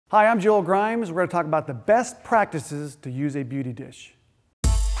Hi, I'm Joel Grimes. We're going to talk about the best practices to use a beauty dish.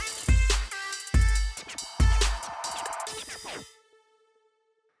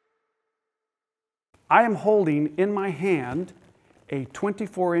 I am holding in my hand a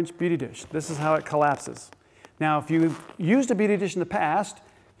 24-inch beauty dish. This is how it collapses. Now, if you've used a beauty dish in the past,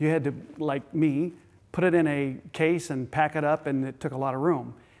 you had to, like me, put it in a case and pack it up, and it took a lot of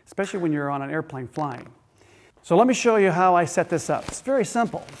room, especially when you're on an airplane flying. So let me show you how I set this up. It's very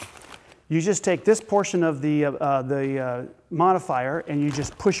simple. You just take this portion of the modifier and you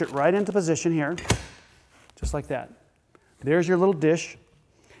just push it right into position here, just like that. There's your little dish.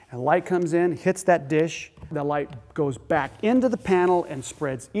 And light comes in, hits that dish. The light goes back into the panel and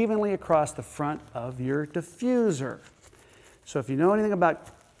spreads evenly across the front of your diffuser. So if you know anything about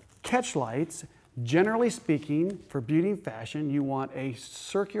catch lights, generally speaking, for beauty and fashion, you want a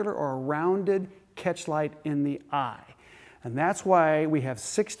circular or a rounded catch light in the eye. And that's why we have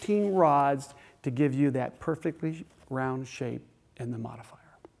 16 rods to give you that perfectly round shape in the modifier.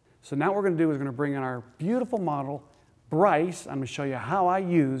 So now what we're going to do is we're going to bring in our beautiful model, Bryce. I'm going to show you how I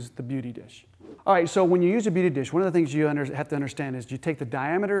use the beauty dish. All right, so when you use a beauty dish, one of the things you have to understand is you take the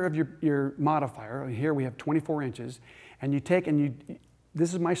diameter of your modifier. Here we have 24 inches. And you take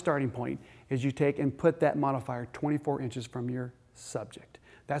this is my starting point, is you take and put that modifier 24 inches from your subject.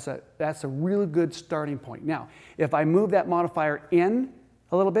 That's a really good starting point. Now, if I move that modifier in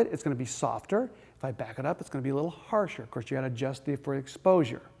a little bit, it's going to be softer. If I back it up, it's going to be a little harsher. Of course, you got to adjust it for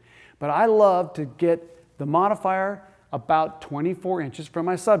exposure. But I love to get the modifier about 24 inches from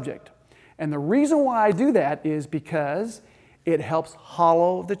my subject. And the reason why I do that is because it helps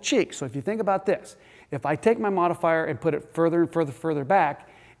hollow the cheek. So if you think about this, if I take my modifier and put it further and further back,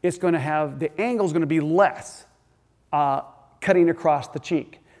 it's going to have, the angle is going to be less cutting across the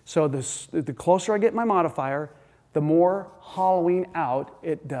cheek. So the closer I get my modifier, the more hollowing out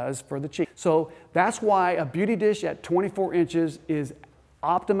it does for the cheek. So that's why a beauty dish at 24 inches is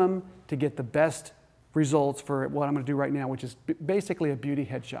optimum to get the best results for what I'm going to do right now, which is basically a beauty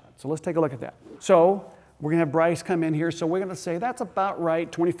headshot. So let's take a look at that. So we're going to have Bryce come in here. So we're going to say that's about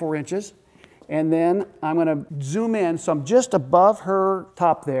right, 24 inches. And then I'm going to zoom in. So I'm just above her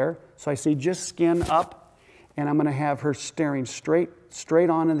top there. So I see just skin up. And I'm going to have her staring straight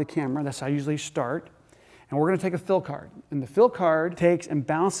on in the camera. That's how I usually start. And we're going to take a fill card. And the fill card takes and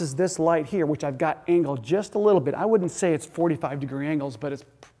bounces this light here, which I've got angled just a little bit. I wouldn't say it's 45-degree angles, but it's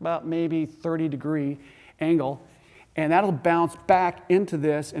about maybe 30-degree angle. And that'll bounce back into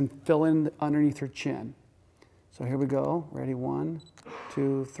this and fill in underneath her chin. So here we go. Ready? 1,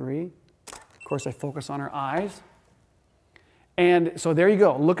 2, 3. Of course, I focus on her eyes. And so there you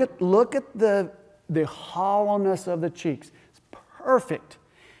go. Look at the hollowness of the cheeks. It's perfect.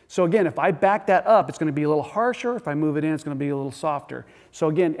 So again, if I back that up, it's going to be a little harsher. If I move it in, it's going to be a little softer. So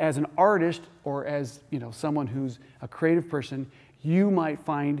again, as an artist or as someone who's a creative person, you might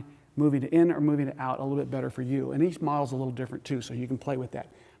find moving it in or moving it out a little bit better for you. And each model's a little different too, so you can play with that.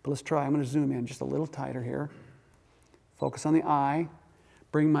 But let's try. I'm going to zoom in just a little tighter here. Focus on the eye.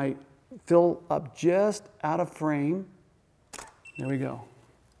 Bring my fill up just out of frame. There we go.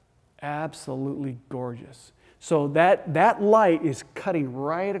 Absolutely gorgeous. So that light is cutting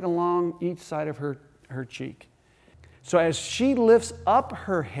right along each side of her cheek. So as she lifts up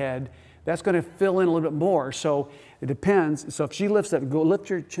her head, that's going to fill in a little bit more. So it depends. So if she lifts up,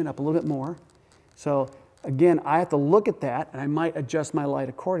 lift your chin up a little bit more. So again, I have to look at that, and I might adjust my light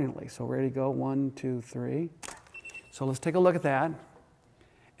accordingly. So ready to go, 1, 2, 3. So let's take a look at that.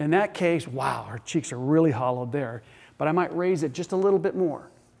 In that case, wow, her cheeks are really hollowed there. But I might raise it just a little bit more,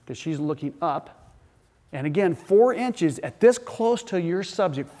 because she's looking up. And again, 4 inches, at this close to your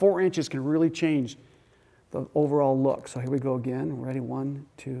subject, 4 inches can really change the overall look. So here we go again. Ready? 1,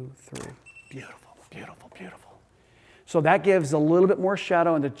 2, 3. Beautiful, beautiful, beautiful. So that gives a little bit more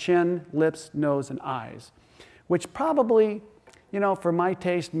shadow in the chin, lips, nose, and eyes, which probably, for my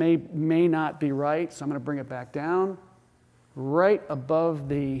taste may not be right. So I'm going to bring it back down right above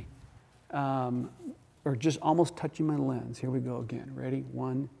the, or just almost touching my lens. Here we go again. Ready?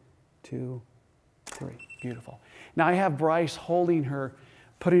 1, 2, 3. Beautiful. Now I have Bryce holding her,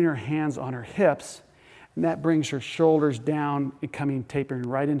 putting her hands on her hips, and that brings her shoulders down and tapering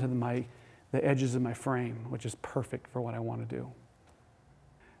right into the edges of my frame, which is perfect for what I want to do.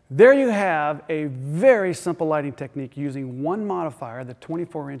 There you have a very simple lighting technique using one modifier, the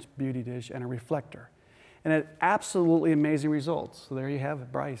 24-inch beauty dish, and a reflector. And it absolutely amazing results. So there you have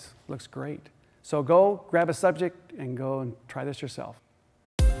it, Bryce. Looks great. So go grab a subject and go and try this yourself.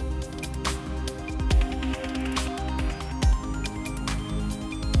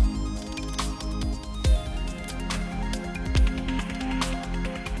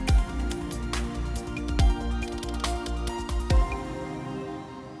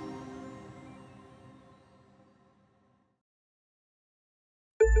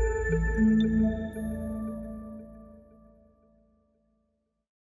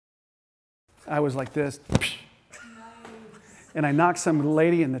 I was like this. And I knocked some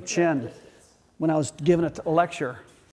lady in the chin when I was giving a lecture.